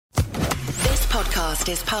podcast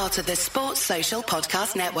is part of the Sports Social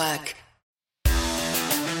Podcast Network.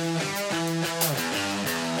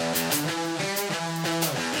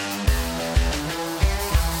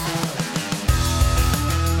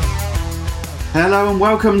 Hello and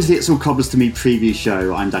welcome to the It's All Cobblers to Me preview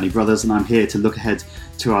show. I'm Danny Brothers and I'm here to look ahead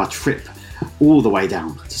to our trip all the way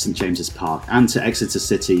down to St James's Park and to Exeter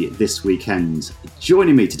City this weekend.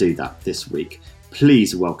 Joining me to do that this week,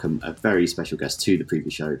 please welcome a very special guest to the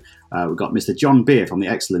preview show. We've got Mr. John Beer from the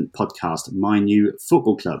excellent podcast My New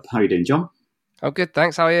Football Club. How are you doing, John? Oh, good,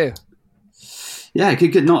 thanks. How are you? Yeah,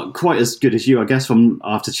 good. Not quite as good as you, I guess, from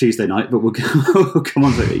after Tuesday night, but we'll come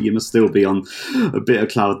on to it. You must still be on a bit of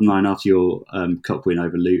cloud nine after your cup win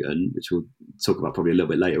over Luton, which we'll talk about probably a little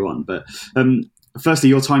bit later on. But firstly,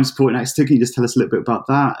 your time supporting Exeter, can you just tell us a little bit about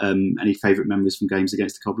that? Any favourite memories from games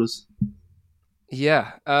against the Cobblers?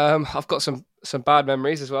 Yeah, I've got some bad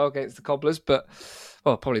memories as well against the Cobblers, but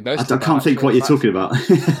well, probably most. I can't think what you're talking about.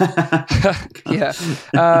 Yeah,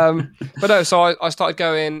 but no. So I started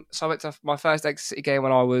going. So I went to my first Exeter City game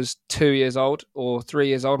when I was 2 years old or 3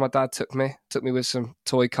 years old. My dad took me with some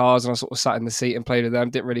toy cars, and I sort of sat in the seat and played with them.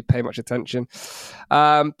 Didn't really pay much attention,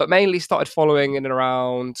 but mainly started following in and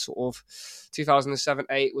around sort of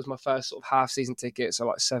 2007-8 was my first sort of half season ticket. So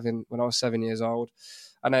like when I was 7 years old,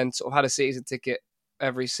 and then sort of had a season ticket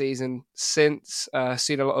every season since.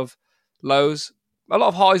 Seen a lot of lows. A lot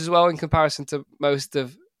of highs as well in comparison to most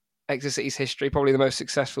of Exeter City's history. Probably the most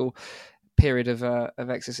successful period of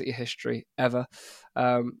Exeter City history ever.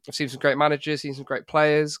 I've seen some great managers, seen some great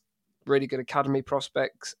players, really good academy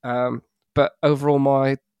prospects. But overall,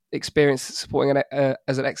 my experience supporting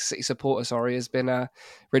as an Exeter City supporter, has been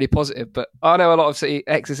really positive. But I know a lot of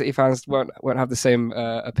Exeter City fans won't have the same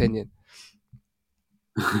opinion.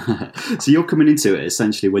 So you're coming into it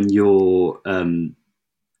essentially when you're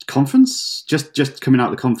conference, just coming out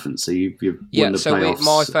of the conference. So you've won the playoffs.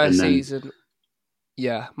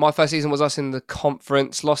 My first season was us in the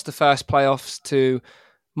conference. Lost the first playoffs to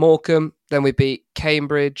Morecambe. Then we beat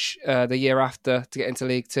Cambridge the year after to get into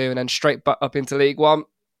League Two, and then straight back up into League One.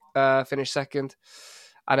 Finished second,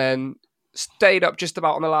 and then stayed up just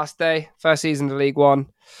about on the last day. First season of League One.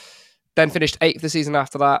 Then finished 8th the season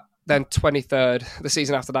after that. Then 23rd the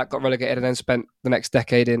season after that. Got relegated, and then spent the next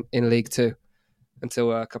decade in League Two.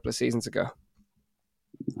 Until a couple of seasons ago.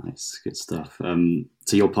 Nice, good stuff.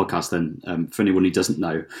 So your podcast then, for anyone who doesn't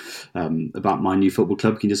know about My New Football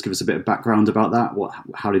Club, can you just give us a bit of background about that?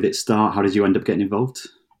 How did it start? How did you end up getting involved?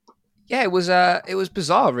 Yeah, it was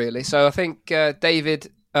bizarre, really. So I think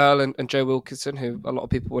David Earl and Joe Wilkinson, who a lot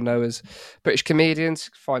of people will know as British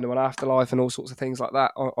comedians, find them on Afterlife and all sorts of things like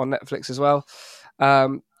that on Netflix as well.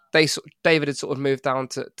 David had sort of moved down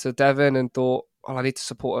to Devon and thought, well, I need to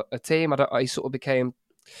support a team. He sort of became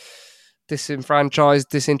disenfranchised,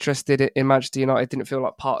 disinterested in Manchester United. Didn't feel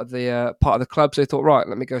like part of the club. So he thought, right,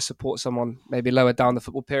 let me go support someone maybe lower down the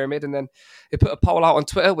football pyramid. And then he put a poll out on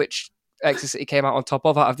Twitter, which Exeter City came out on top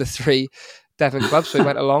of out of the 3 Devon clubs. So he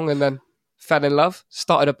went along and then fell in love.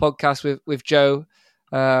 Started a podcast with Joe.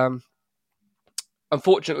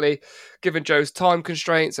 Unfortunately, given Joe's time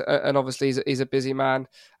constraints, and obviously he's a busy man,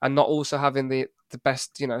 and not also having the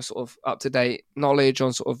best, sort of up-to-date knowledge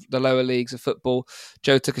on sort of the lower leagues of football,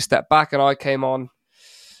 Joe took a step back, and I came on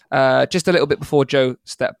just a little bit before Joe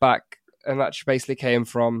stepped back, and that basically came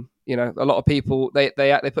from a lot of people. They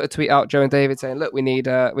put a tweet out, Joe and David, saying, "Look, we need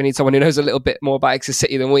someone who knows a little bit more about Exeter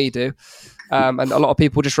City than we do," and a lot of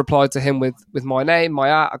people just replied to him with my name,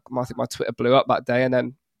 I think my Twitter blew up that day, and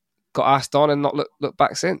then got asked on and not looked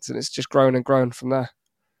back since, and it's just grown and grown from there.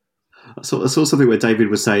 I saw something where David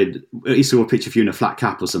was saying he saw a picture of you in a flat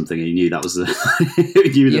cap or something, and he knew that was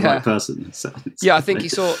the right person. So yeah, I think he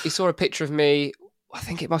saw a picture of me. I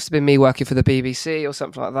think it must have been me working for the BBC or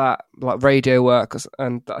something like that, like radio work,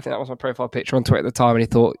 and I think that was my profile picture on Twitter at the time. And he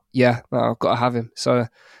thought, yeah, no, I've got to have him. So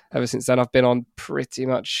ever since then, I've been on pretty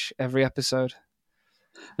much every episode.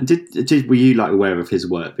 And were you like aware of his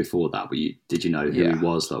work before that? Did you know who he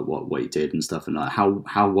was, like what he did and stuff? And like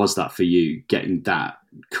how was that for you getting that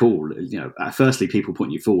call? Firstly, people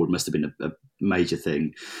putting you forward must have been a major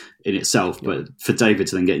thing in itself. Yeah. But for David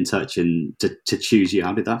to then get in touch and to choose you,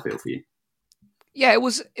 how did that feel for you? Yeah, it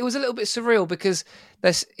was a little bit surreal because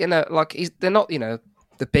there's they're not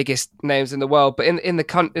the biggest names in the world, but in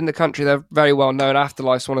the country they're very well known.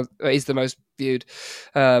 Afterlife's is the most viewed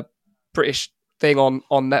British thing on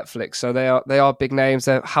Netflix, so they are big names,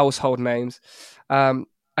 they're household names, and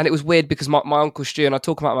it was weird because my uncle Stu, and I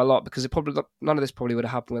talk about him a lot because none of this probably would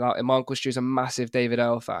have happened without him. My uncle Stu's a massive David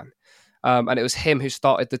Earl fan, and it was him who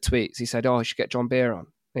started the tweets. He said, "Oh, I should get John Beer on,"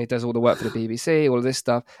 and he does all the work for the BBC, all of this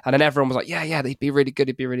stuff. And then everyone was like, yeah, he'd be really good.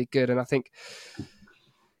 He'd be really good. And I think,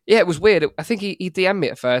 yeah, it was weird. I think he DM'd me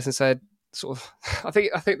at first and said, sort of, I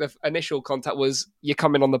think the initial contact was, you're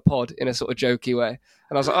coming on the pod, in a sort of jokey way.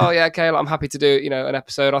 And I was like, oh yeah, okay, I'm happy to do, an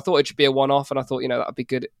episode. I thought it should be a one-off, and I thought, that'd be a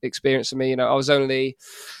good experience for me. I was only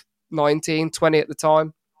 19, 20 at the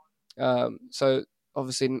time. So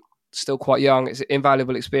obviously still quite young. It's an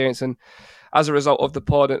invaluable experience. And as a result of the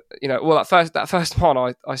pod, that first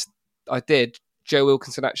one I did, Joe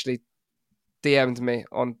Wilkinson actually DM'd me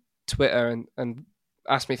on Twitter and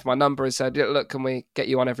asked me for my number and said, look, can we get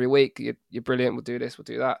you on every week? You're brilliant. We'll do this, we'll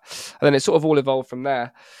do that. And then it sort of all evolved from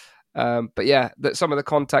there. But yeah, some of the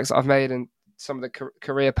contacts that I've made and some of the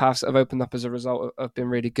career paths that have opened up as a result have been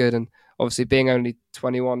really good. And obviously being only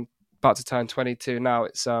 21, about to turn 22 now,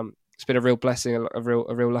 it's been a real blessing, a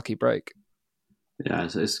real lucky break. Yeah,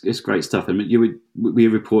 it's great stuff. I mean, were you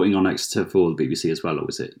reporting on Exeter for the BBC as well, or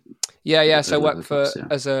was it? Yeah. So I worked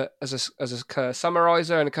as a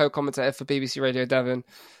summariser and a co-commentator for BBC Radio Devon.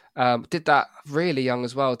 Did that really young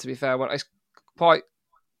as well, to be fair. It's quite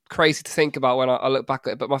crazy to think about when I look back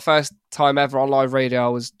at it. But my first time ever on live radio, I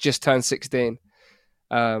was just turned 16.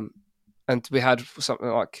 And we had something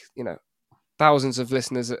like, thousands of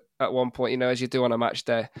listeners at one point, as you do on a match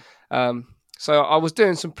day. So I was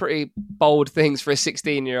doing some pretty bold things for a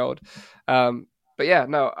 16-year-old. But yeah,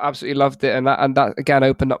 no, absolutely loved it. And that again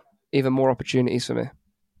opened up even more opportunities for me.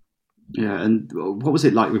 Yeah, and what was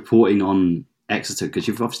it like reporting on Exeter? Because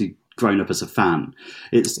you've obviously grown up as a fan.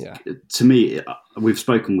 To me, we've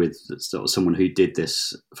spoken with sort of someone who did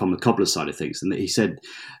this from the cobbler side of things, and he said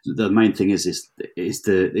the main thing is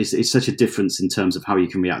it's such a difference in terms of how you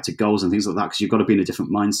can react to goals and things like that, because you've got to be in a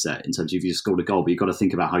different mindset in terms of if you scored a goal, but you've got to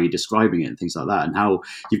think about how you're describing it and things like that, and how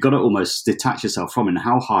you've got to almost detach yourself from it. And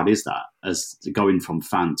how hard is that as going from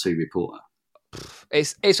fan to reporter?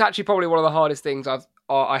 It's actually probably one of the hardest things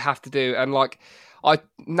I have to do. And when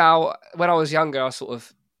I was younger, I sort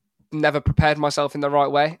of never prepared myself in the right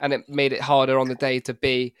way, and it made it harder on the day to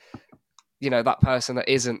be, that person that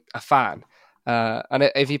isn't a fan. And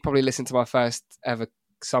if you probably listen to my first ever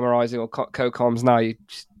summarising or co-coms now,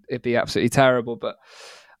 it'd be absolutely terrible. But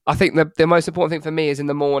I think the most important thing for me is in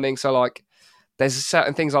the morning. So like, there's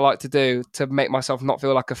certain things I like to do to make myself not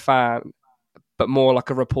feel like a fan, but more like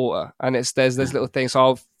a reporter. And there's little things.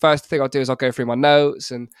 So first thing I'll do is I'll go through my notes,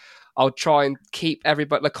 and I'll try and keep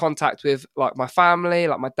everybody, the contact with like my family,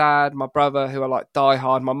 like my dad, my brother, who are like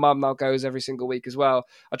diehard. My mum now goes every single week as well.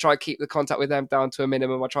 I try to keep the contact with them down to a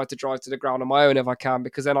minimum. I try to drive to the ground on my own if I can,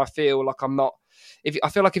 because then I feel like I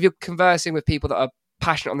feel like if you're conversing with people that are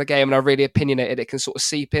passionate on the game and are really opinionated, it can sort of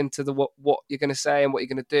seep into what you're going to say and what you're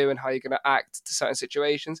going to do and how you're going to act to certain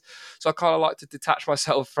situations. So I kind of like to detach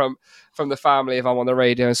myself from the family if I'm on the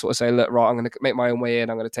radio and sort of say, look, right, I'm going to make my own way in.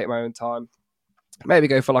 I'm going to take my own time. Maybe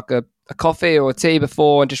go for like a coffee or a tea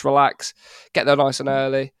before and just relax, get there nice and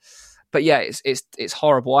early. But yeah, it's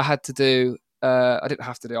horrible. I had to do. I didn't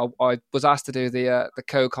have to do. I was asked to do the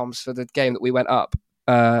co-coms for the game that we went up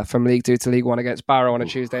from League 2 to League 1 against Barrow on a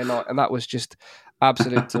Tuesday night, and that was just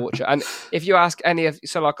absolute torture. And if you ask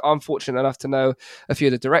I'm fortunate enough to know a few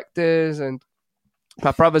of the directors, and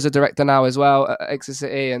my brother's a director now as well at Exeter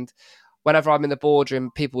City, and whenever I'm in the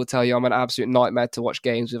boardroom, people will tell you I'm an absolute nightmare to watch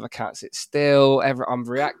games with. I can't sit still. I'm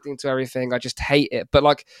reacting to everything. I just hate it. But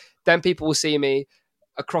like, then people will see me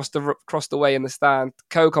across the way in the stand,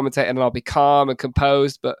 co-commentating, and I'll be calm and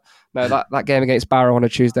composed. But no, that game against Barrow on a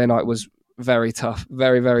Tuesday night was very tough.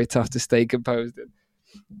 Very, very tough to stay composed in.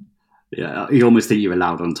 Yeah, you almost think you're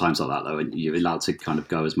allowed on times like that, though, and you're allowed to kind of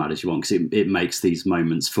go as mad as you want, because it makes these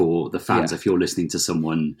moments for the fans. Yeah. If you're listening to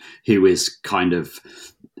someone who is kind of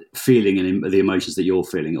feeling the emotions that you're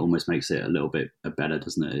feeling, it almost makes it a little bit better,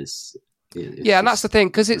 doesn't it? It's and that's the thing,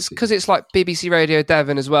 because it's like BBC Radio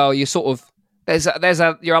Devon as well. You sort of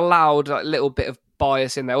you're allowed a little bit of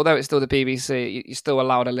bias in there, although it's still the BBC. You're still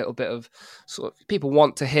allowed a little bit of sort of, people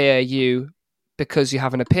want to hear you because you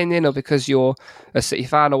have an opinion or because you're a City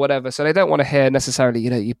fan or whatever. So they don't want to hear necessarily,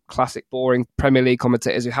 you classic boring Premier League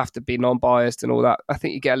commentators who have to be non-biased and all that. I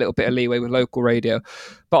think you get a little bit of leeway with local radio,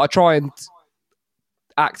 but I try and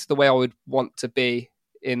act the way I would want to be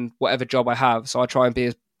in whatever job I have. So I try and be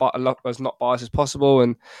as not biased as possible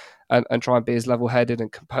and try and be as level-headed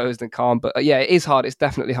and composed and calm. But yeah, it is hard. It's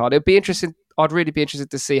definitely hard. It'd be interesting. I'd really be interested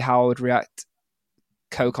to see how I would react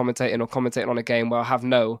co-commentating or commentating on a game where I have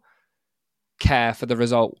no care for the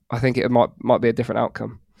result. I think it might be a different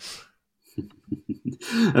outcome.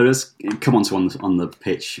 Let's come on to the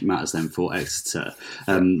pitch matters then for Exeter.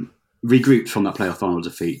 regrouped from that playoff final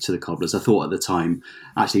defeat to the Cobblers. I thought at the time,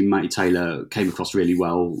 actually, Matty Taylor came across really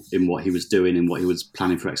well in what he was doing and what he was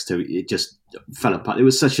planning for Exeter. It just fell apart. It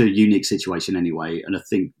was such a unique situation anyway. And I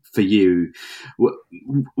think for you,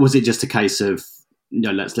 was it just a case of,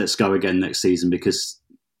 let's go again next season, because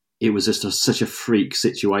it was just such a freak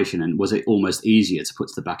situation? And was it almost easier to put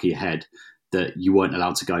to the back of your head that you weren't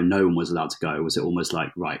allowed to go, no one was allowed to go? Was it almost like,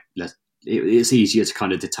 right, it's easier to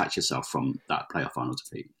kind of detach yourself from that playoff final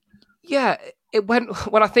defeat? Yeah, it went.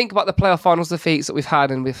 When I think about the playoff finals defeats that we've had,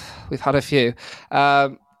 and we've had a few,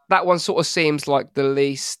 that one sort of seems like the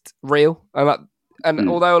least real. And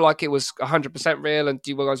although like it was 100% real, and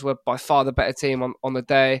you guys were by far the better team on the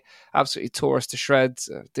day, absolutely tore us to shreds.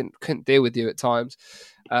 Couldn't deal with you at times,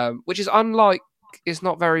 which is unlike. It's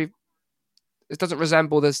not very. It doesn't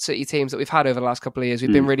resemble the City teams that we've had over the last couple of years.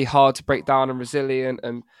 We've been really hard to break down and resilient,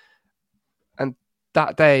 and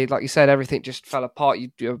that day, like you said, everything just fell apart. You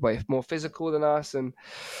were more physical than us, and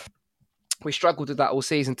we struggled with that all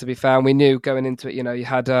season, to be fair. And we knew going into it, you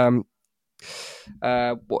had what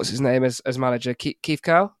was his name as manager, Keith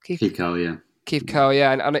Curl? Keith Curl, yeah. Keith Curl,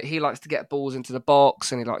 yeah, and he likes to get balls into the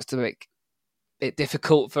box, and he likes to make it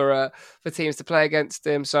difficult for teams to play against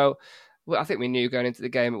him. So I think we knew going into the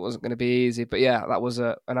game it wasn't going to be easy. But yeah, that was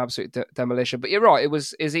an absolute demolition. But you're right, it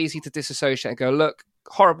was easy to disassociate and go, look,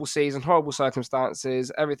 horrible season, horrible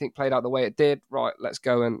circumstances, everything played out the way it did. Right, let's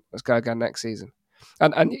go again next season.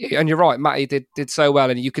 And you're right, Matty did so well,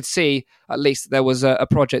 and you could see at least there was a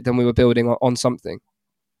project and we were building on something.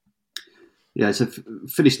 Yeah, so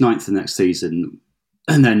finish ninth the next season,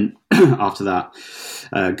 and then after that,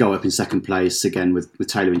 go up in second place again with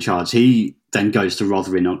Taylor in charge. He then goes to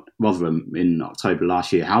Rotherham in October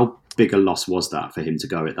last year. How big a loss was that for him to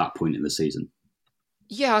go at that point in the season?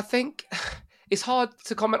 Yeah, I think it's hard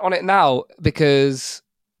to comment on it now, because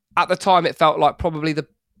at the time it felt like probably the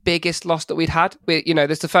biggest loss that we'd had. This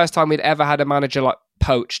is the first time we'd ever had a manager like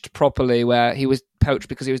poached properly, where he was poached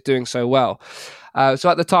because he was doing so well. So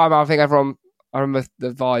at the time, I remember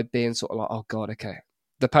the vibe being sort of like, oh God, okay,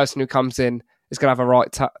 the person who comes in is going to have a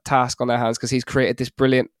right task on their hands because he's created this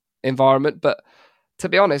brilliant environment. But to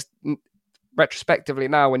be honest, retrospectively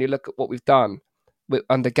now, when you look at what we've done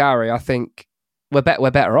under Gary, I think we're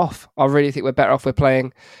better off. I really think we're better off. We're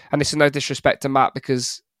playing, and this is no disrespect to Matt,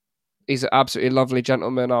 because he's an absolutely lovely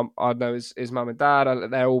gentleman. I know his mum and dad,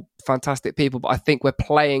 they're all fantastic people, but I think we're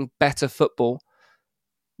playing better football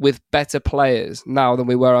with better players now than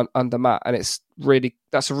we were under Matt, and it's really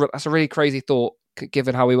that's a really crazy thought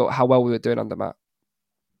given how well we were doing under Matt.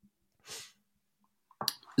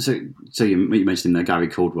 So you mentioned there, Gary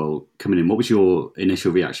Caldwell coming in. What was your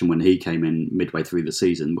initial reaction when he came in midway through the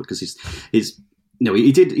season? Because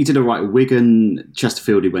he did all right at Wigan,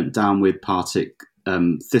 Chesterfield. He went down with Partick.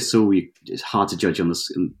 Thistle, it's hard to judge on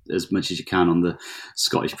this as much as you can on the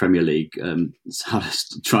Scottish Premier League.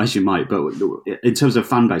 Try as you might, but in terms of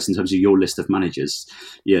fan base, in terms of your list of managers,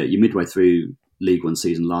 yeah, you're midway through League One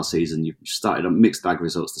season last season. You started on mixed bag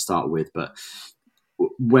results to start with, but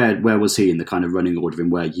where was he in the kind of running order,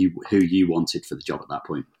 and who you wanted for the job at that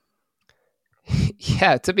point?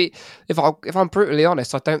 Yeah, if I'm brutally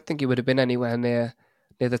honest, I don't think he would have been anywhere near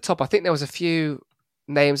the top. I think there was a few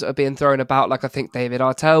names that are being thrown about, like I think David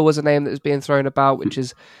Artell was a name that was being thrown about, which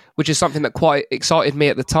is something that quite excited me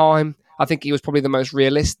at the time. I think he was probably the most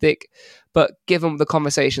realistic, but given the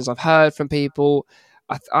conversations I've heard from people,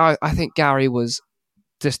 I think Gary was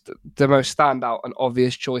just the most standout and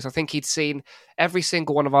obvious choice. I think he'd seen every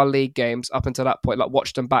single one of our league games up until that point, like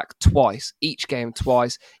watched them back twice, each game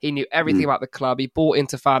twice. He knew everything about the club. He bought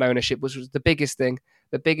into fan ownership, which was the biggest thing.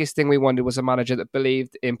 The biggest thing we wanted was a manager that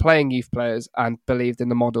believed in playing youth players and believed in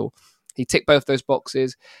the model. He ticked both those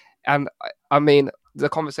boxes. And I mean, the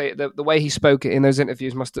way he spoke in those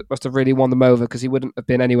interviews must have really won them over, because he wouldn't have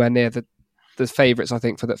been anywhere near the favourites, I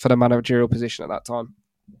think, for the managerial position at that time.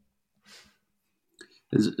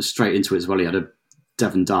 Straight into it as well, he had a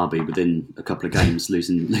Devon derby within a couple of games,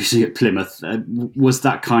 losing at Plymouth. Was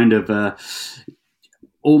that kind of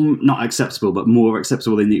not acceptable, but more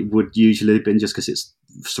acceptable than it would usually have been, just because it's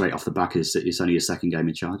straight off the back, it's only his second game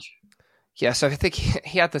in charge? Yeah, so I think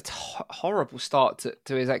he had the horrible start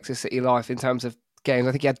to his Exeter City life in terms of games.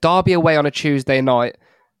 I think he had Derby away on a Tuesday night,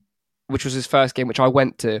 which was his first game, which I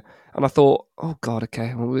went to, and I thought, oh God,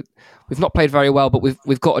 okay, well, we've not played very well, but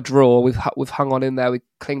we've got a draw. We've hung on in there. We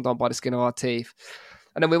clinged on by the skin of our teeth,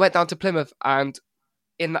 and then we went down to Plymouth, and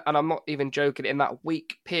and I'm not even joking, in that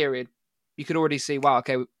week period, you could already see, wow,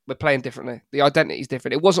 okay, we're playing differently. The identity is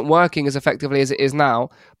different. It wasn't working as effectively as it is now,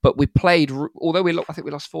 but we played, although I think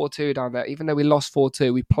we lost 4-2 down there. Even though we lost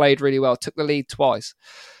 4-2, we played really well, took the lead twice.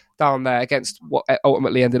 down there against what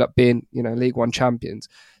ultimately ended up being, League One champions.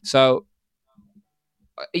 So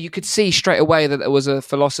you could see straight away that there was a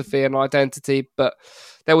philosophy and identity, but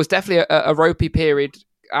there was definitely a ropey period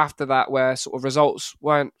after that where sort of results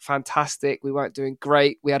weren't fantastic. We weren't doing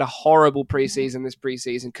great. We had a horrible preseason this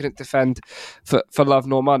preseason, couldn't defend for love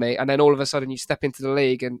nor money. And then all of a sudden you step into the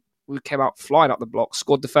league and we came out flying up the block,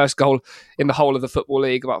 scored the first goal in the whole of the Football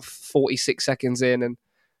League about 46 seconds in, and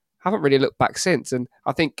haven't really looked back since. And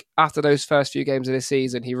I think after those first few games of this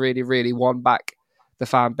season, he really, really won back the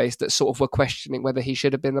fan base that sort of were questioning whether he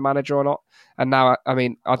should have been the manager or not. And now, I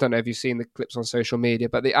mean, I don't know if you've seen the clips on social media,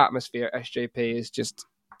 but the atmosphere at SJP is just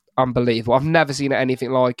unbelievable. I've never seen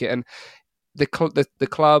anything like it. And the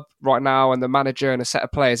club right now and the manager and a set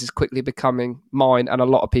of players is quickly becoming mine and a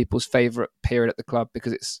lot of people's favourite period at the club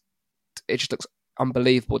because it just looks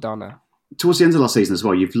unbelievable down there. Towards the end of last season as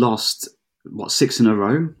well, you've lost 6 in a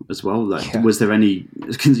row as well. Was there any?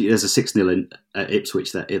 There's a 6-0 at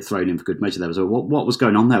Ipswich that it thrown in for good measure there as well. What was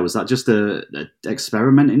going on there? Was that just a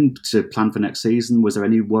experimenting to plan for next season? Was there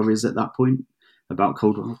any worries at that point about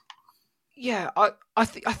Coldwell? Yeah, I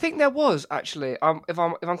think there was actually. If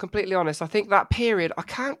I'm completely honest, I think that period I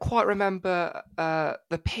can't quite remember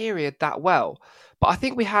the period that well, but I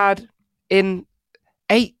think we had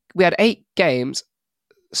 8 games,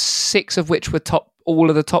 6 of which were all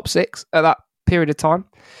of the top 6 at that period of time,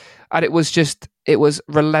 and it was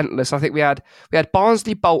relentless. I think we had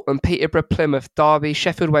Barnsley, Bolton, Peterborough, Plymouth, Derby,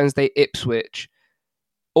 Sheffield Wednesday, Ipswich,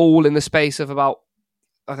 all in the space of about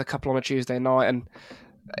a couple on a Tuesday night, and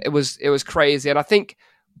it was crazy. And I think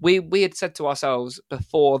we had said to ourselves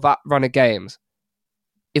before that run of games,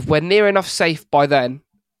 if we're near enough safe by then,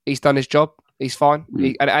 he's done his job. He's fine,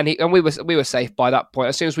 and we were safe by that point.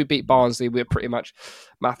 As soon as we beat Barnsley, we were pretty much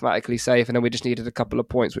mathematically safe, and then we just needed a couple of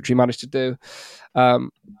points, which we managed to do.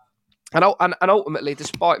 And ultimately,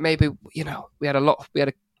 despite maybe we had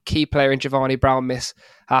a key player in Giovanni Brown miss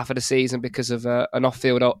half of the season because of an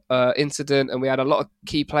off-field incident, and we had a lot of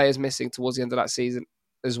key players missing towards the end of that season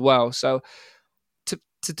as well. So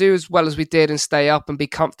to do as well as we did and stay up and be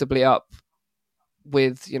comfortably up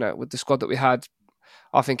with the squad that we had,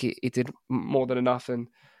 I think he did more than enough. And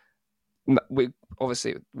we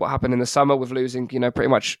obviously what happened in the summer with losing pretty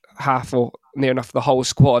much half or near enough the whole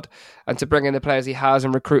squad, and to bring in the players he has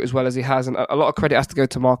and recruit as well as he has, and a lot of credit has to go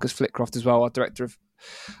to Marcus Flitcroft as well, our director of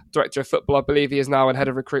football. I believe he is now and head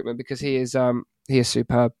of recruitment, because he is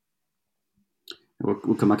superb.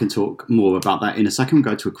 We'll come back and talk more about that in a second.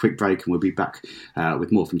 We'll go to a quick break and we'll be back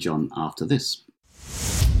with more from John after this.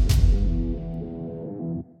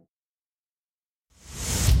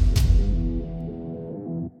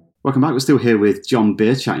 Welcome back. We're still here with John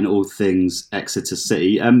Beer, chatting all things Exeter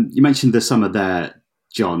City. You mentioned the summer there,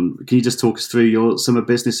 John. Can you just talk us through your summer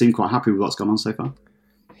business? Seem quite happy with what's gone on so far?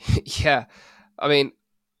 Yeah. I mean,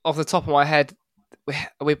 off the top of my head,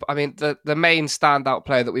 the main standout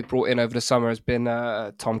player that we brought in over the summer has been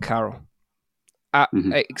Tom Carroll.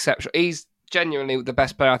 Exceptional. He's genuinely the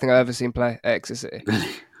best player I think I've ever seen play at Exeter City.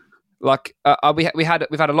 Really? Like we've had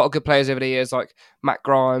a lot of good players over the years, like Matt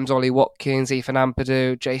Grimes, Ollie Watkins, Ethan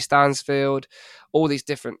Ampadu, Jay Stansfield, all these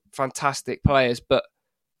different fantastic players, but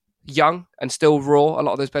young and still raw. A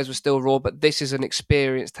lot of those players were still raw, but this is an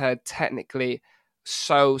experienced head, technically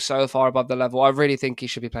so far above the level. I really think he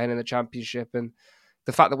should be playing in the Championship, and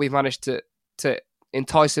the fact that we've managed to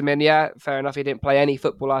entice him in, yeah, fair enough, he didn't play any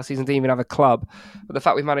football last season, didn't even have a club, but the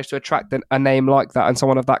fact we've managed to attract a name like that and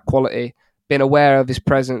someone of that quality, been aware of his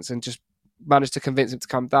presence and just managed to convince him to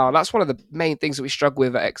come down. That's one of the main things that we struggle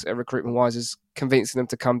with at Exeter recruitment-wise, is convincing them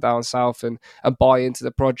to come down south and buy into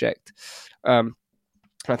the project.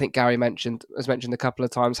 I think Gary has mentioned a couple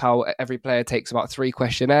of times how every player takes about 3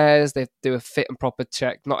 questionnaires. They do a fit and proper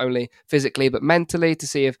check, not only physically but mentally, to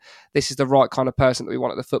see if this is the right kind of person that we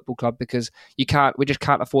want at the football club, because we just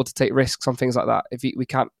can't afford to take risks on things like that. We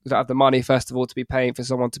don't have the money, first of all, to be paying for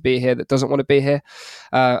someone to be here that doesn't want to be here.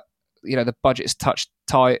 The budget's touched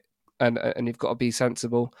tight, and you've got to be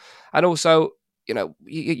sensible. And also,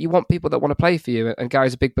 you want people that want to play for you, and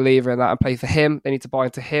Gary's a big believer in that, and play for him. They need to buy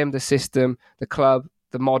into him, the system, the club,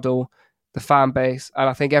 the model, the fan base. And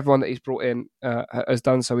I think everyone that he's brought in has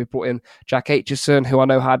done so. We brought in Jack Aitchison, who I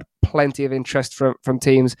know had plenty of interest from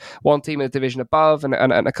teams, one team in the division above and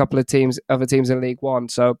a couple of other teams in League One.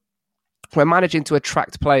 So we're managing to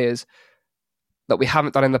attract players that we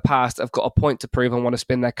haven't done in the past, have got a point to prove and want to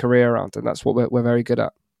spin their career around. And that's what we're very good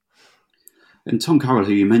at. And Tom Carroll,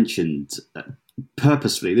 who you mentioned,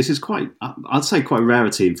 purposely. This is quite, I'd say, quite a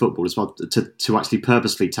rarity in football as well, to actually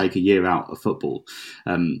purposely take a year out of football,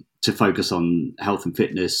 to focus on health and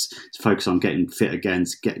fitness, to focus on getting fit again,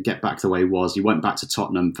 to get back to the way he was. He went back to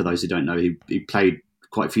Tottenham. For those who don't know, he played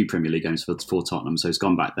quite a few Premier League games for Tottenham, so he's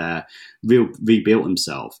gone back there, rebuilt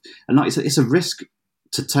himself. And like it's a risk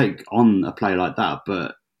to take on a player like that,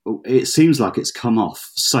 but it seems like it's come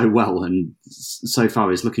off so well, and so far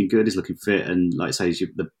he's looking good, he's looking fit, and like I say, he's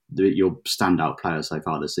your standout player so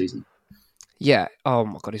far this season. Yeah. Oh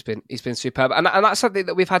my God, he's been superb, and that's something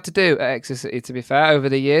that we've had to do at Exeter, to be fair, over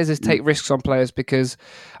the years, is take risks on players, because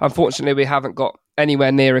unfortunately we haven't got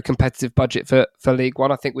anywhere near a competitive budget for League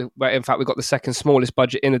One. I think we've got the second smallest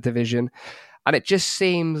budget in the division, and it just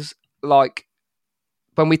seems like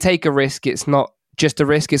when we take a risk, it's not just a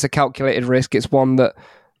risk; it's a calculated risk. It's one that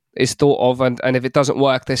is thought of, and if it doesn't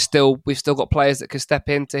work, we've still got players that can step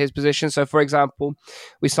into his position. So, for example,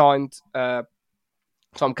 we signed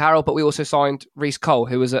Tom Carroll, but we also signed Reece Cole,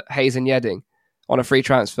 who was at Hayes and Yedding on a free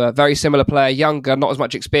transfer. Very similar player, younger, not as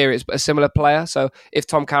much experience, but a similar player. So if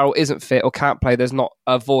Tom Carroll isn't fit or can't play, there's not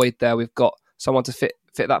a void there. We've got someone to fit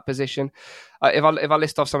that position. If I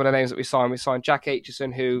list off some of the names that we signed Jack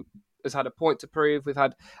Aitchison, who has had a point to prove. We've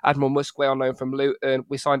had Admiral Musquay on loan from Luton.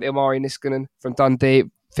 We signed Ilmari Niskanen from Dundee,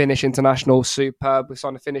 Finnish international, superb. We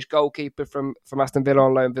signed a Finnish goalkeeper from Aston Villa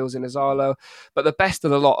on loan, Vilsin Azalo. But the best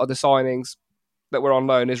of the lot of the signings that were on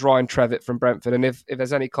loan is Ryan Trevitt from Brentford. And if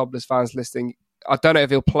there's any Cobblers fans listening, I don't know if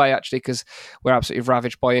he'll play, actually, because we're absolutely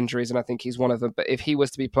ravaged by injuries, and I think he's one of them. But if he was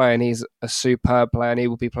to be playing, he's a superb player, and he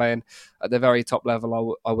will be playing at the very top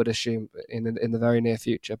level, I would assume, in the very near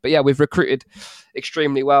future. But yeah, we've recruited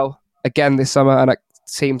extremely well again this summer, and it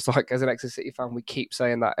seems like, as an Exeter City fan, we keep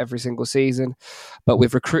saying that every single season. But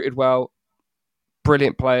we've recruited well,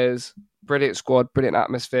 brilliant players, brilliant squad, brilliant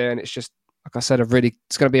atmosphere, and it's just, like I said,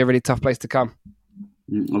 it's going to be a really tough place to come.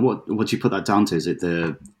 What do you put that down to? Is it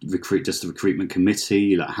the recruitment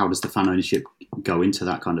committee? Like, how does the fan ownership go into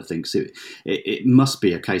that kind of thing? So it must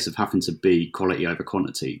be a case of having to be quality over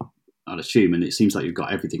quantity, I'd assume, and it seems like you've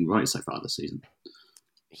got everything right so far this season.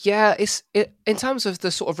 Yeah, in terms of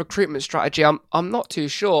the sort of recruitment strategy, I'm not too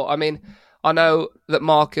sure. I mean, I know that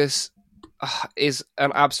Marcus is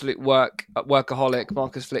an absolute workaholic.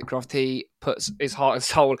 Marcus Flitcroft, he puts his heart and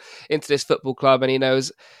soul into this football club, and he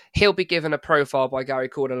knows he'll be given a profile by Gary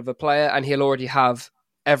Cordell of a player, and he'll already have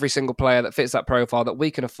every single player that fits that profile that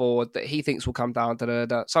we can afford, that he thinks will come down.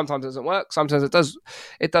 Sometimes it doesn't work, sometimes it does.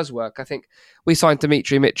 It does work. I think we signed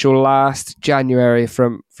Dimitri Mitchell last January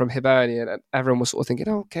from Hibernian, and everyone was sort of thinking,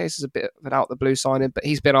 okay, this is a bit of an out the blue signing, but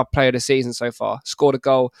he's been our player of the season so far. Scored a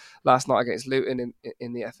goal last night against Luton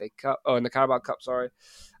in the FA Cup, or in the Carabao Cup, sorry.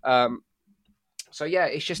 So yeah,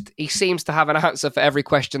 it's just, he seems to have an answer for every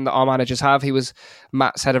question that our managers have. He was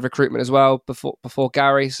Matt's head of recruitment as well before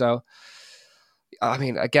Gary. So, I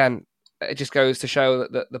mean, again, it just goes to show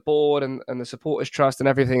that the board and the supporters trust and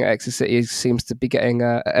everything at Exeter City seems to be getting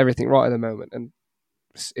everything right at the moment. And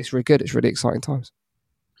it's really good. It's really exciting times.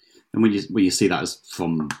 And when you see that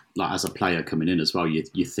as a player coming in as well,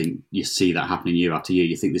 you think, you see that happening year after year.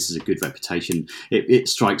 You think this is a good reputation. It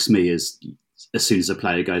strikes me as soon as a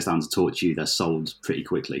player goes down to talk to you, they're sold pretty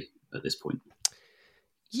quickly at this point.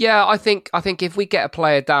 Yeah, I think if we get a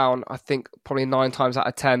player down, I think probably 9 times out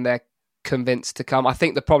of 10 they're convinced to come. I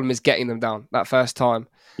think the problem is getting them down that first time.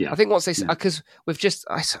 Yeah. I think once they, because we've just,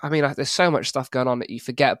 I mean, there's so much stuff going on that you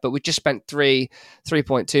forget, but we just spent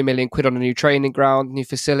 3.2 million quid on a new training ground, new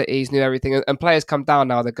facilities, new everything, and players come down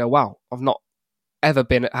now, they go, wow, I've not ever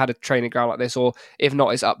had a training ground like this, or if not,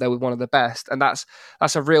 it's up there with one of the best. And that's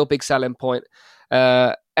a real big selling point.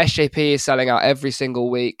 SJP is selling out every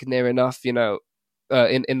single week, near enough, in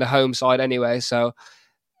the home side anyway. So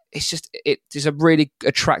it's a really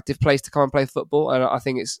attractive place to come and play football, and I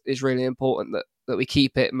think it's really important that we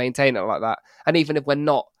keep it, maintain it like that. And even if we're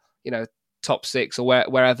not, top 6 or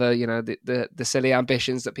wherever, the silly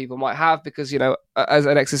ambitions that people might have, because, as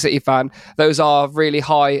an Exeter City fan, those are really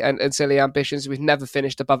high and silly ambitions. We've never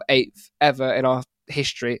finished above 8th ever in our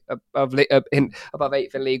history above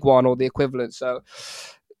 8th in League One or the equivalent. So,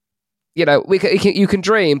 you can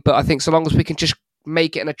dream, but I think so long as we can just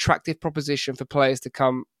make it an attractive proposition for players to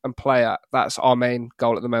come and play at, that's our main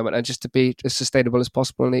goal at the moment, and just to be as sustainable as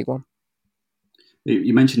possible in League One.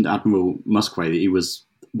 You mentioned Admiral Musquay, that he was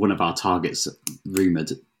one of our targets,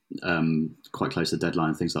 rumoured, quite close to the deadline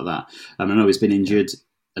and things like that. I know he's been injured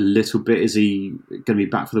a little bit. Is he going to be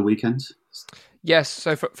back for the weekend? Yes.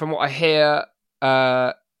 So from what I hear,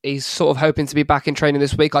 he's sort of hoping to be back in training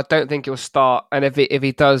this week. I don't think he'll start, and if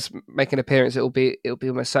he does make an appearance, it'll be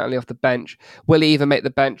almost certainly off the bench. Will he even make the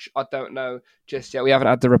bench? I don't know just yet. We haven't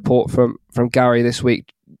had the report from Gary this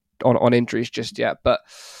week on injuries just yet. But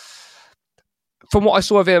from what I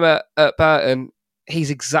saw of him at Burton, he's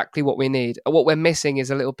exactly what we need. What we're missing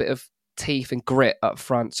is a little bit of teeth and grit up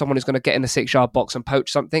front. Someone who's going to get in the 6-yard box and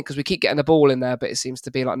poach something, because we keep getting the ball in there, but it seems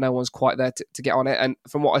to be like no one's quite there to get on it. And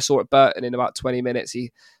from what I saw at Burton, in about 20 minutes,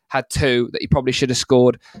 he had 2 that he probably should have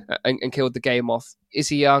scored and killed the game off. Is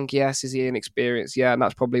he young? Yes. Is he inexperienced? Yeah. And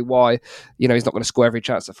that's probably why, he's not going to score every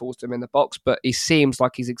chance that falls to him in the box, but he seems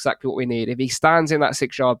like he's exactly what we need. If he stands in that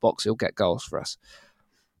 6-yard box, he'll get goals for us.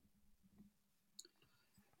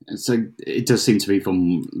 So it does seem to be,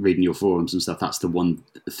 from reading your forums and stuff, that's the one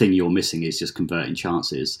thing you're missing, is just converting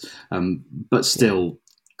chances. But still,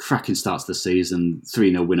 cracking starts the season,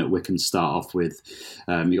 3-0 win at Wycombe to start off with.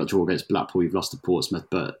 You got draw against Blackpool, you've lost to Portsmouth,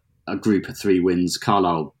 but a group of 3 wins.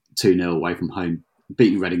 Carlisle 2-0 away from home,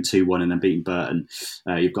 beating Reading 2-1 and then beating Burton.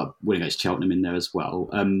 You've got win against Cheltenham in there as well.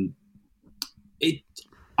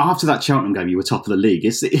 After that Cheltenham game, you were top of the league.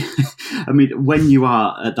 I mean, when you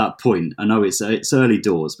are at that point, I know it's early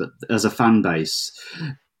doors, but as a fan base,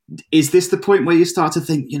 is this the point where you start to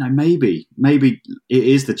think, maybe it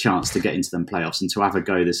is the chance to get into them playoffs and to have a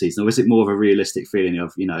go this season? Or is it more of a realistic feeling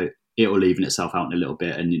of, it'll even itself out in a little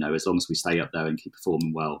bit, and, as long as we stay up there and keep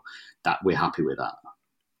performing well, that we're happy with that?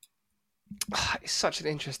 It's such an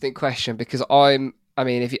interesting question, because I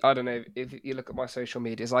mean, if you look at my social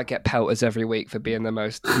medias, I get pelters every week for being the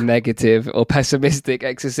most negative or pessimistic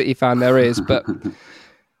Exeter City fan there is. But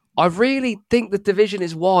I really think the division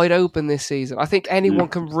is wide open this season. I think anyone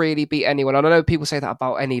can really beat anyone. And I know people say that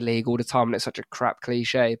about any league all the time, and it's such a crap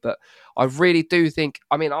cliche, but I really do think.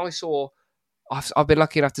 I mean, I've been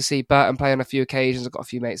lucky enough to see Burton play on a few occasions. I've got a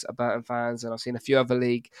few mates that are Burton fans, and I've seen a few other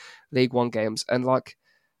League One games, and like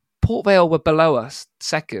Port Vale were below us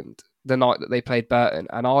second the night that they played Burton,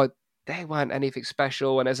 and they weren't anything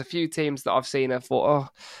special. And there's a few teams that I've seen and thought,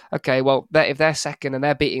 oh, okay, well, if they're second and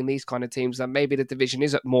they're beating these kind of teams, then maybe the division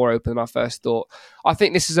is more open than I first thought. I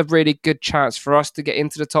think this is a really good chance for us to get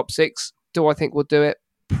into the top 6. Do I think we'll do it?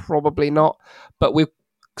 Probably not. But we've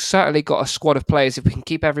certainly got a squad of players. If we can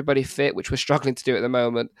keep everybody fit, which we're struggling to do at the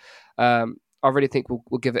moment, I really think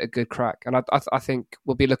we'll give it a good crack. And I think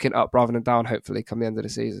we'll be looking up rather than down, hopefully, come the end of the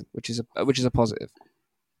season, which is a positive.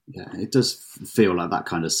 Yeah, it does feel like that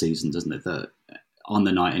kind of season, doesn't it? That on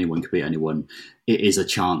the night anyone could beat anyone. It is a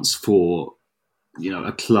chance for,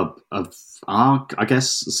 a club of our, I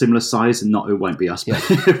guess, similar size, and it won't be us, but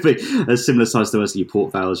a similar size to us, your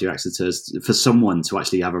Port Vales, your Exeters, for someone to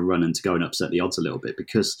actually have a run and to go and upset the odds a little bit.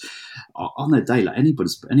 Because on the day, like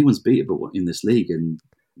anyone's beatable in this league, and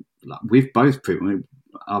we've both proven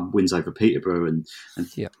our wins over Peterborough and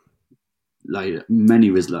like many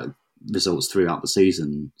results throughout the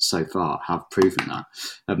season so far have proven that.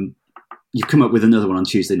 You've come up with another one on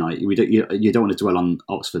Tuesday night. You don't want to dwell on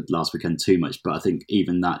Oxford last weekend too much, but I think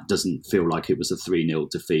even that doesn't feel like it was a 3-0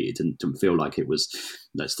 defeat. It didn't feel like it was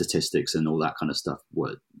statistics and all that kind of stuff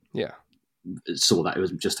saw that. It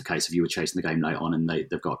was just a case of you were chasing the game late on, and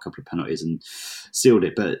they've got a couple of penalties and sealed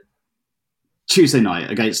it. But Tuesday night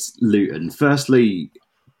against Luton, firstly,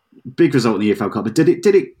 big result in the EFL Cup, but did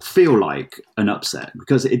it feel like an upset?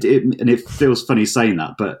 Because it feels funny saying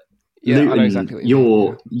that, but Luton, I know exactly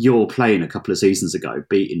what you're playing a couple of seasons ago,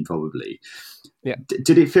 beaten probably. Yeah.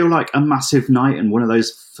 Did it feel like a massive night and one of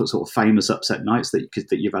those sort of famous upset nights that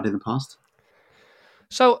you've had in the past?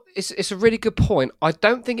 So it's a really good point. I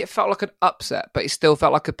don't think it felt like an upset, but it still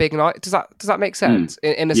felt like a big night. Does that make sense?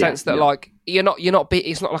 In the sense that like you're not beat.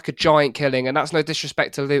 It's not like a giant killing, and that's no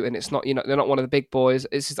disrespect to Luton. It's not, they're not one of the big boys.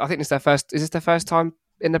 I think it's their first. Is this their first time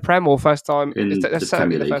in the Prem or first time? It's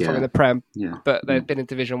certainly the first time in the Prem. Yeah. But they've been in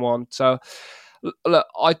Division 1. So look,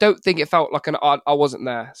 I don't think it felt like I wasn't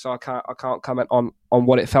there, so I can't comment on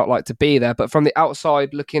what it felt like to be there. But from the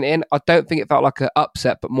outside looking in, I don't think it felt like an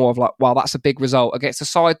upset, but more of like, wow, that's a big result against a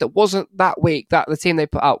side that wasn't that weak. That the team they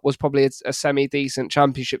put out was probably a semi-decent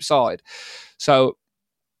Championship side. So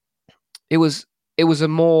it was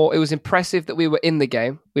impressive that we were in the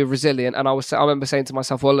game. We were resilient, and I remember saying to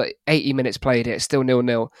myself, well, look, 80 minutes played, it's still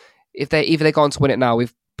 0-0. If they go on to win it now,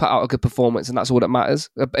 we've put out a good performance, and that's all that matters,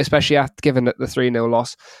 especially after given the 3-0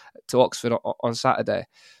 loss to Oxford on Saturday.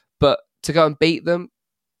 But to go and beat them,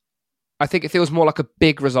 I think it feels more like a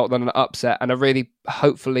big result than an upset, and a really,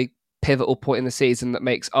 hopefully, pivotal point in the season that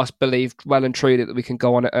makes us believe well and truly that we can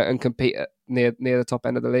go on and compete near the top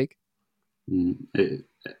end of the league.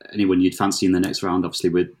 Anyone you'd fancy in the next round?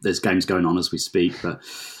 Obviously, there's games going on as we speak, but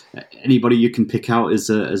anybody you can pick out as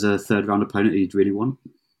a third round opponent you'd really want?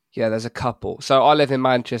 Yeah, there's a couple. So I live in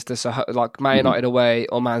Manchester, so like Man United away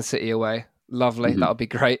or Man City away. Lovely, that would be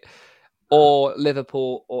great. Or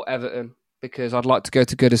Liverpool or Everton, because I'd like to go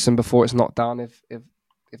to Goodison before it's knocked down if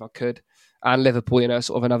I could. And Liverpool,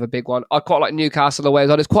 sort of another big one. I'd quite like Newcastle away as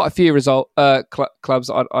well. There's quite a few clubs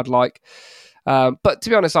that I'd like. But to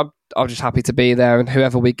be honest, I'm just happy to be there, and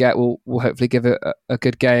whoever we get will hopefully give it a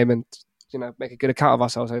good game and make a good account of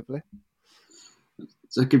ourselves, hopefully.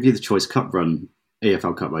 So I'll give you the choice: cup run,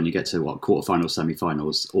 EFL Cup run. You get to quarterfinals,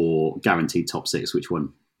 semi-finals, or guaranteed top 6. Which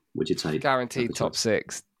one would you take? Guaranteed top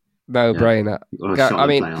 6. No brainer. I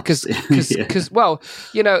mean, because at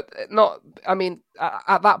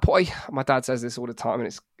that point, my dad says this all the time,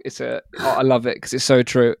 and I love it because it's so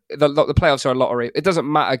true. The playoffs are a lottery. It doesn't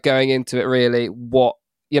matter going into it really what.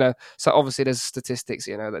 So obviously there's statistics,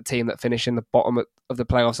 the team that finish in the bottom of the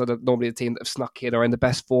playoffs are normally the team that have snuck in or in the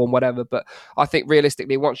best form, whatever. But I think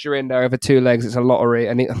realistically, once you're in there over 2 legs, it's a lottery.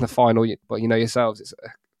 And in the final, yourselves, it's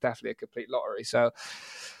definitely a complete lottery. So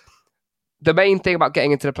the main thing about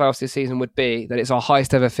getting into the playoffs this season would be that it's our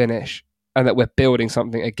highest ever finish and that we're building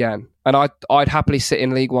something again. And I'd happily sit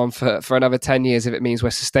in League One for another 10 years if it means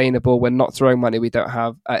we're sustainable, we're not throwing money we don't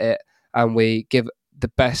have at it, and we give the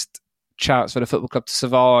best chance for the football club to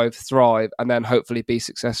survive, thrive, and then hopefully be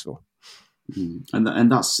successful.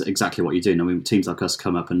 And that's exactly what you're doing. I mean, teams like us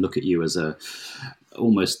come up and look at you as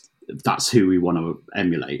that's who we want to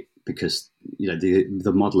emulate, because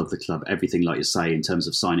the model of the club, everything like you say in terms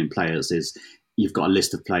of signing players is you've got a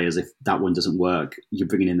list of players. If that one doesn't work, you're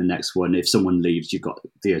bringing in the next one. If someone leaves,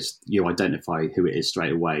 you identify who it is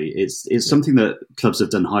straight away. It's something that clubs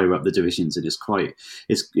have done higher up the divisions, and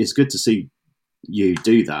it's good to see you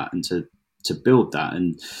do that and to build that.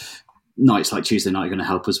 And nights like Tuesday night are going to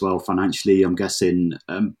help as well financially, I'm guessing.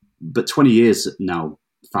 But 20 years now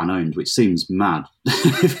fan owned, which seems mad.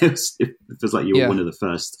 It feels like you were one of the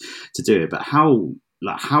first to do it. But how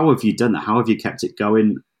have you done that? How have you kept it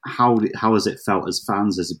going? How has it felt as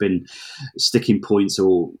fans? Has it been sticking points,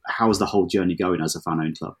 or how is the whole journey going as a fan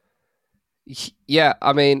owned club? Yeah,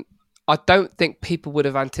 I mean, I don't think people would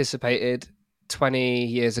have anticipated 20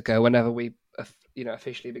 years ago, whenever we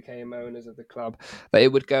officially became owners of the club, that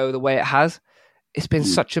it would go the way it has. It's been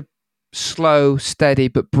such a slow, steady,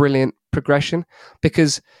 but brilliant progression,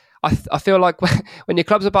 because I feel like when your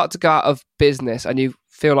club's about to go out of business and you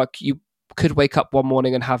feel like you could wake up one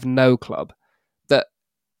morning and have no club, that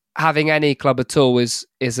having any club at all is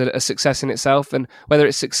a success in itself, and whether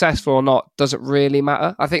it's successful or not doesn't really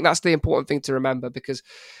matter. I think that's the important thing to remember, because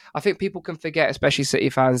I think people can forget, especially City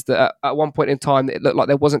fans, that at one point in time it looked like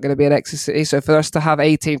there wasn't going to be an Exeter City. So for us to have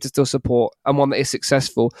a team to still support and one that is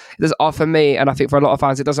successful, for me, and I think for a lot of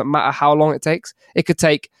fans, it doesn't matter how long it takes. It could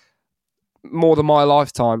take more than my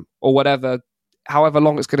lifetime or whatever. However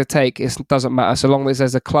long it's going to take, it doesn't matter. So long as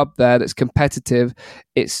there's a club there that's competitive,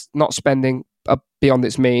 it's not spending beyond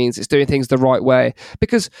its means, it's doing things the right way.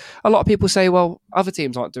 Because a lot of people say, well, other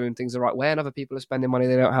teams aren't doing things the right way and other people are spending money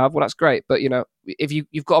they don't have. Well, that's great, but if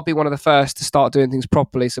you've got to be one of the first to start doing things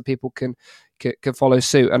properly so people can follow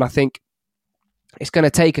suit. And I think it's going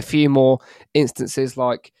to take a few more instances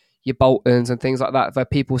like your Boltons and things like that, where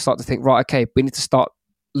people start to think, right, okay, we need to start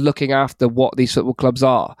looking after what these football clubs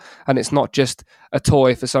are, and it's not just a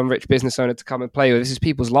toy for some rich business owner to come and play with. This is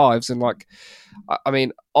people's lives. And I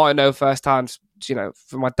mean, I know firsthand,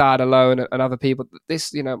 for my dad alone and other people,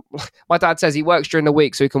 this, my dad says he works during the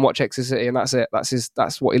week so he can watch Exeter City, and that's it.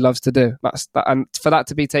 That's what he loves to do. And for that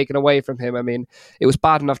to be taken away from him, I mean, it was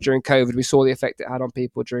bad enough during COVID. We saw the effect it had on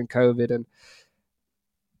people during COVID, and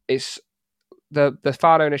it's the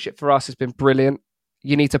fan ownership for us has been brilliant.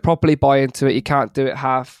 You need to properly buy into it. You can't do it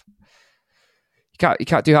half. You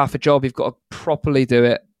can't do half a job. You've got to properly do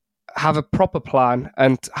it. Have a proper plan,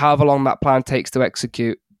 and however long that plan takes to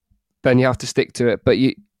execute, then you have to stick to it. But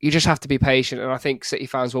you just have to be patient. And I think City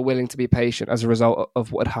fans were willing to be patient as a result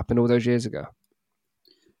of what had happened all those years ago.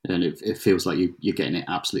 And it feels like you're getting it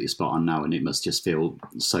absolutely spot on now, and it must just feel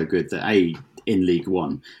so good that in League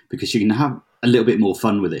One, because you can have a little bit more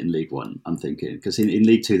fun with it in League One, I'm thinking, because in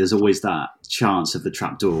League Two there's always that chance of the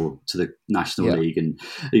trapdoor to the National League and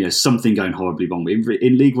something going horribly wrong.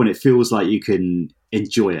 In League One it feels like you can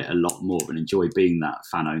enjoy it a lot more and enjoy being that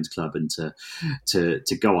fan-owned club, and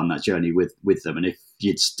to go on that journey with them. And if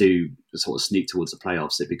you do sort of sneak towards the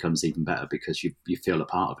playoffs, it becomes even better because you feel a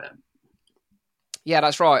part of it. Yeah,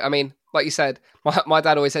 that's right. I mean, like you said, my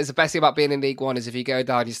dad always says the best thing about being in League One is if you go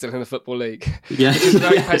down, you're still in the Football League. Yeah,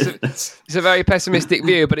 it's a very pessimistic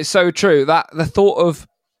view, but it's so true. That the thought of,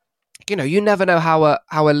 you never know how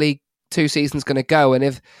a League Two season's going to go, and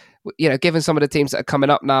if given some of the teams that are coming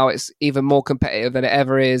up now, it's even more competitive than it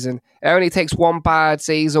ever is. And it only takes one bad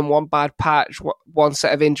season, one bad patch, one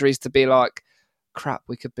set of injuries to be like, crap,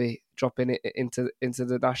 we could be dropping it into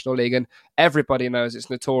the National League. And everybody knows it's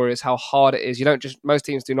notorious how hard it is. Most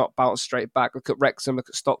teams do not bounce straight back. Look at Wrexham, look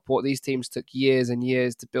at Stockport. These teams took years and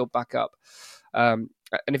years to build back up. And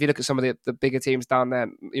if you look at some of the bigger teams down there,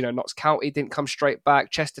 Notts County didn't come straight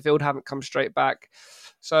back. Chesterfield haven't come straight back.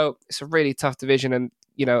 So it's a really tough division, and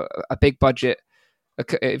a big budget.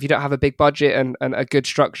 If you don't have a big budget and a good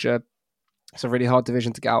structure, it's a really hard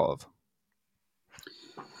division to get out of.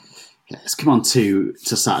 Let's come on to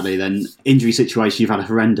Saturday then. Injury situation. You've had a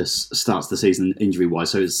horrendous start to the season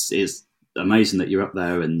injury-wise, so it's amazing that you're up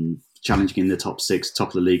there and challenging in the top 6, top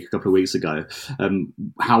of the league a couple of weeks ago.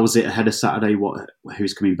 How was it ahead of Saturday?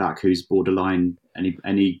 Who's coming back? Who's borderline?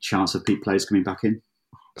 Any chance of peak players coming back in?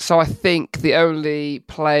 So I think the only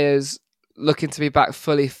players looking to be back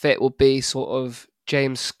fully fit will be sort of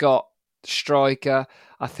James Scott, striker.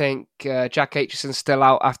 I think Jack Aitchison's still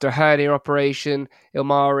out after a hernia operation.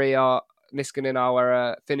 Ilmari Niskanen,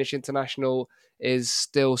 our Finnish international, is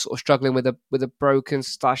still sort of struggling with a broken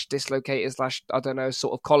 / dislocated / I don't know,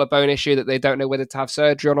 sort of collarbone issue that they don't know whether to have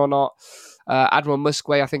surgery on or not. Admiral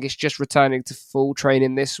Musquet, I think, is just returning to full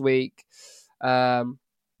training this week.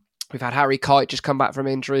 We've had Harry Kite just come back from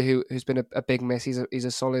injury, who's been a big miss. He's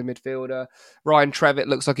a solid midfielder. Ryan Trevitt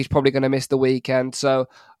looks like he's probably going to miss the weekend. So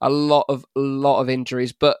a lot of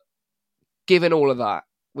injuries. But given all of that,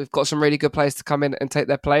 we've got some really good players to come in and take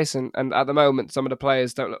their place. And at the moment, some of the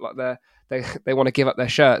players don't look like they want to give up their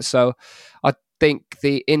shirts. So I think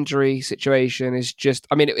the injury situation is just...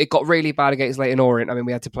 I mean, it got really bad against Leyton Orient. I mean,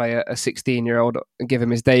 we had to play a 16-year-old and give him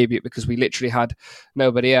his debut because we literally had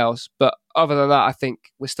nobody else. But other than that, I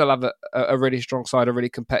think we still have a really strong side, a really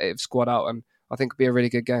competitive squad out, and I think it'll be a really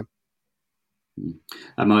good game.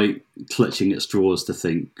 Am I clutching at straws to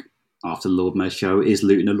think after the Lord Mayor show, is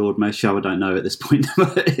Luton a Lord Mayor show? I don't know at this point.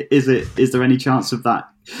 Is there any chance of that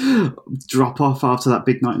drop off after that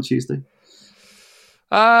big night on Tuesday?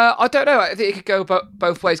 I don't know. I think it could go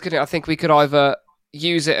both ways, couldn't it? I think we could either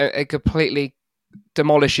use it and completely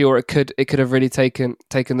demolish you, or it could have really taken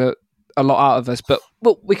a lot out of us. But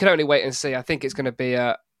we can only wait and see. I think it's going to be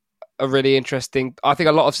a really interesting... I think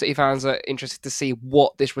a lot of City fans are interested to see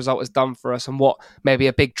what this result has done for us and what maybe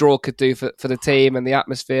a big draw could do for the team and the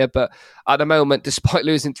atmosphere. But at the moment, despite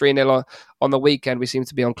losing 3-0 on the weekend, we seem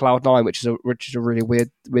to be on cloud 9, which is a really weird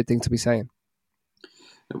thing to be saying.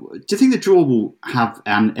 Do you think the draw will have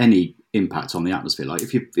any impact on the atmosphere? Like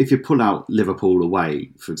if you pull out Liverpool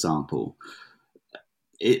away, for example,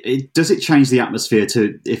 does it change the atmosphere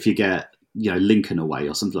to if you get Lincoln away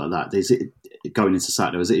or something like that? Is it going into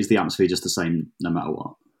Saturday? Is the atmosphere just the same no matter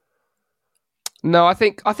what? No, I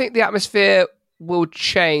think the atmosphere will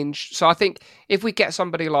change. So I think if we get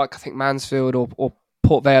somebody like Mansfield or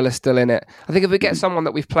Port Vale is still in it. I think if we get someone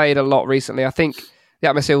that we've played a lot recently, I think the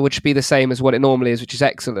atmosphere would just be the same as what it normally is, which is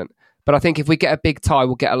excellent. But I think if we get a big tie,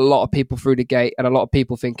 we'll get a lot of people through the gate and a lot of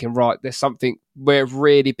people thinking, right, there's something, we're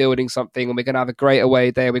really building something and we're going to have a great away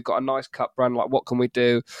day. We've got a nice cup run. Like, what can we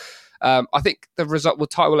do? I think the result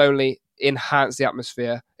will only enhance the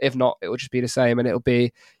atmosphere. If not, it will just be the same. And it'll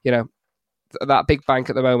be, that big bank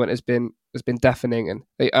at the moment has been deafening. And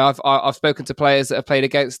I've spoken to players that have played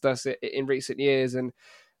against us in recent years, and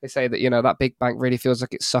they say that that big bank really feels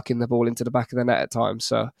like it's sucking the ball into the back of the net at times.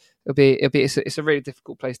 So it's a really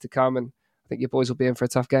difficult place to come, and I think your boys will be in for a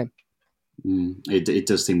tough game. It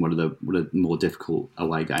does seem one of the more difficult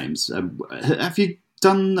away games. Have you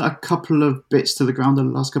done a couple of bits to the ground in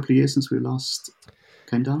the last couple of years since we last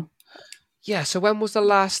came down? Yeah. So when was the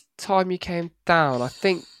last time you came down? I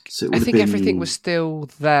think everything was still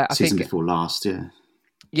there. Season before last, yeah.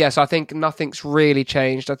 Yeah. So I think nothing's really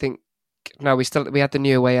changed. I think. No, we had the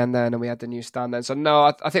new away end then, and we had the new stand then. So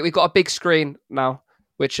no, I think we've got a big screen now,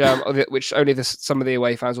 which only some of the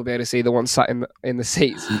away fans will be able to see, the ones sat in the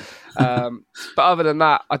seats. But other than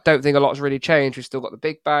that, I don't think a lot's really changed. We've still got the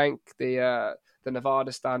big bank, the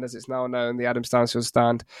Nevada stand as it's now known, the Adam Stansfield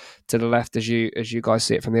stand to the left as you guys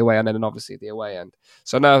see it from the away end, and then obviously the away end.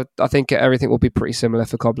 So no, I think everything will be pretty similar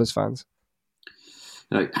for Cobblers fans.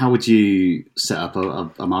 How would you set up?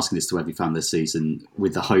 I'm asking this to every fan this season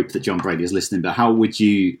with the hope that John Brady is listening. But how would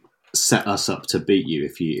you set us up to beat you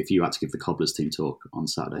if you had to give the Cobblers team talk on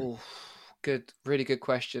Saturday? Ooh, really good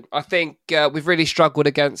question. I think we've really struggled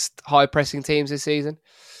against high pressing teams this season.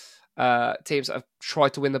 Teams that have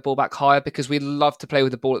tried to win the ball back higher because we love to play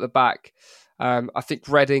with the ball at the back. I think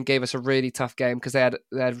Reading gave us a really tough game because they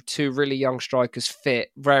had two really young strikers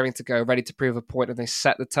fit, raring to go, ready to prove a point, and they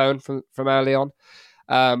set the tone from early on.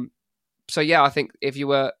 So yeah, I think if you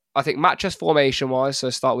were I think match us formation wise. So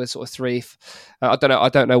start with sort of three. I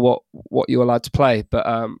don't know what you're allowed to play,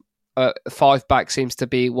 but 5 back seems to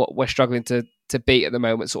be what we're struggling to beat at the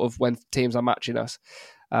moment. Sort of when teams are matching us.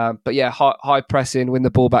 But yeah, high pressing, win the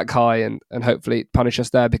ball back high, and hopefully punish us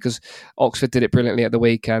there, because Oxford did it brilliantly at the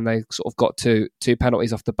weekend. They sort of got two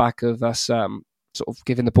penalties off the back of us sort of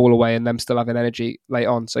giving the ball away and them still having energy late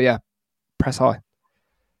on. So yeah, press high.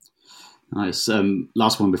 Nice.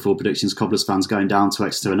 Last one before predictions. Cobblers fans going down to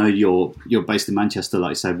Exeter. I know you're based in Manchester,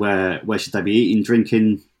 like I said. Where should they be eating,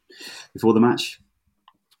 drinking before the match?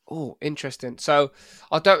 Oh, interesting. So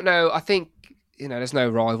I don't know. I think, there's no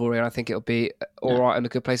rivalry, and I think it'll be all right and a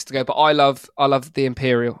good place to go. But I love the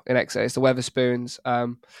Imperial in Exeter. It's the Wetherspoons.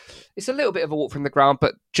 It's a little bit of a walk from the ground,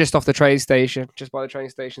 but just off the train station, just by the train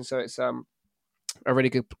station. So it's a really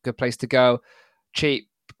good place to go. Cheap,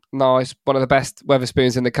 nice. One of the best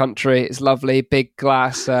Wetherspoons in the country. It's lovely. Big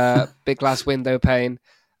glass window pane.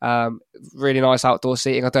 Really nice outdoor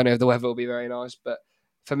seating. I don't know if the weather will be very nice, but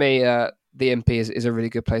for me, the MP is a really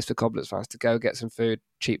good place for Cobblers fans to go get some food,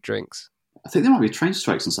 cheap drinks. I think there might be train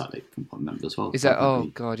strikes on Saturday, from what I remember as well. Is that? Oh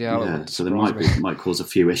God, yeah. So there might cause a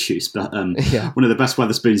few issues, but one of the best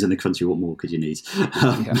Wetherspoons in the country. What more could you need?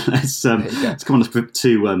 Let's come on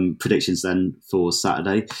to predictions then for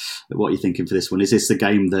Saturday. What are you thinking for this one? Is this the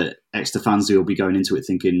game that Exeter fans will be going into it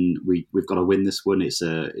thinking we've got to win this one? It's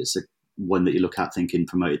a one that you look at thinking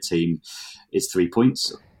promoted team. It's 3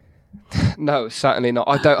 points. No, certainly not.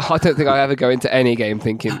 I don't think I ever go into any game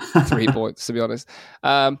thinking 3 points, to be honest.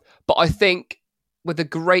 But I think, with the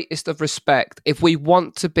greatest of respect, if we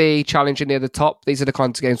want to be challenging near the top, these are the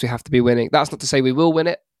kinds of games we have to be winning. That's not to say we will win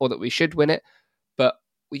it or that we should win it, but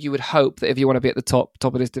you would hope that if you want to be at the top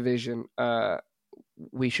of this division,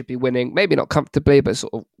 we should be winning. Maybe not comfortably, but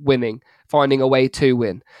sort of winning, finding a way to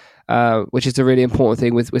win, which is a really important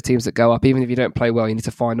thing with teams that go up. Even if you don't play well, you need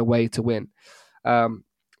to find a way to win.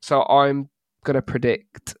 So I'm going to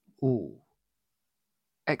predict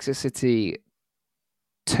Exeter City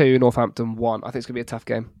 2, Northampton 1. I think it's going to be a tough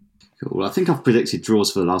game. Cool. I think I've predicted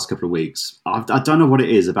draws for the last couple of weeks. I don't know what it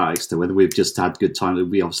is about Exeter, whether we've just had good time.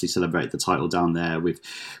 We obviously celebrate the title down there. We've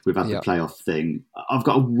had the playoff thing. I've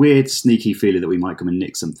got a weird, sneaky feeling that we might come and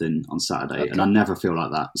nick something on Saturday, and I never feel like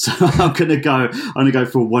that. So I'm going to go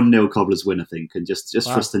for a 1-0 Cobblers win, I think, and just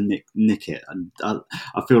for us to nick it. And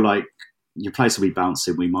I feel like your place will be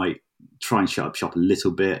bouncing. We might try and shut up shop a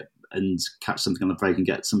little bit and catch something on the break and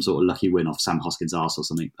get some sort of lucky win off Sam Hoskins' arse or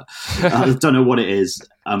something. But I don't know what it is.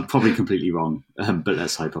 I'm probably completely wrong, but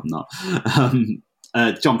let's hope I'm not.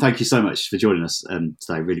 John, thank you so much for joining us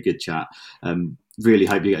today. Really good chat. Really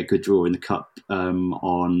hope you get a good draw in the Cup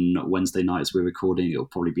on Wednesday night as we're recording. It'll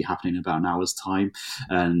probably be happening in about an hour's time.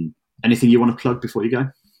 Anything you want to plug before you go?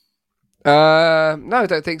 No, I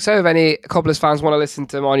don't think so. If any Cobblers fans want to listen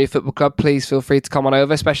to My New Football Club, please feel free to come on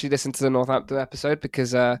over, especially listen to the Northampton episode,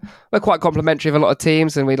 because we're quite complimentary of a lot of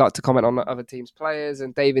teams and we like to comment on other teams' players,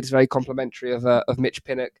 and David's very complimentary of Mitch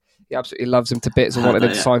Pinnock. He absolutely loves him to bits and wanted him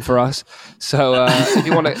to sign for us. So if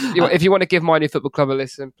you want to give My New Football Club a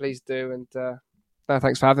listen, please do. And no,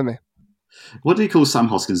 thanks for having me. What do you call Sam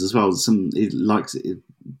Hoskins as well? He likes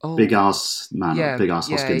big ass man, big ass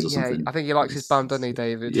Hoskins or something. I think he likes his bum, doesn't he,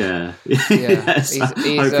 David? Yeah. Yes.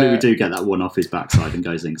 Hopefully we do get that one off his backside and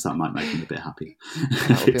goes in, because that might make him a bit happy.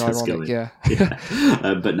 That would be ironic,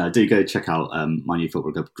 yeah. But no, do go check out My New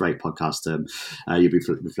Football Club. Great podcast. You'll be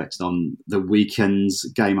reflecting on the weekend's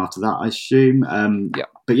game after that, I assume.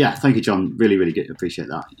 But yeah, thank you, John. Really, really good. Appreciate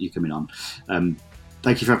that, you coming on.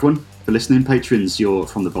 Thank you for everyone for listening. Patrons, your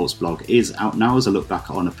From the Vaults blog is out now as I look back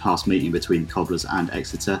on a past meeting between Cobblers and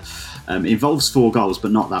Exeter. Involves 4 goals, but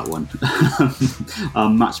not that one. Our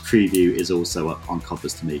match preview is also up on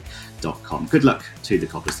cobblerstome.com. Good luck to the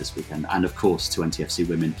Cobblers this weekend, and of course to NTFC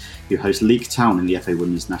Women, who host Leek Town in the FA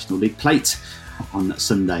Women's National League Plate on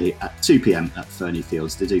Sunday at 2 p.m. at Fernie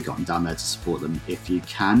Fields. Do get on down there to support them if you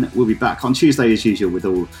can. We'll be back on Tuesday as usual with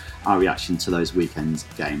all our reaction to those weekend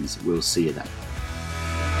games. We'll see you then.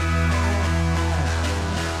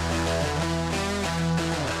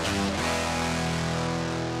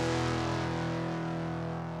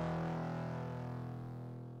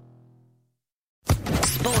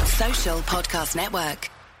 Sports Social Podcast Network.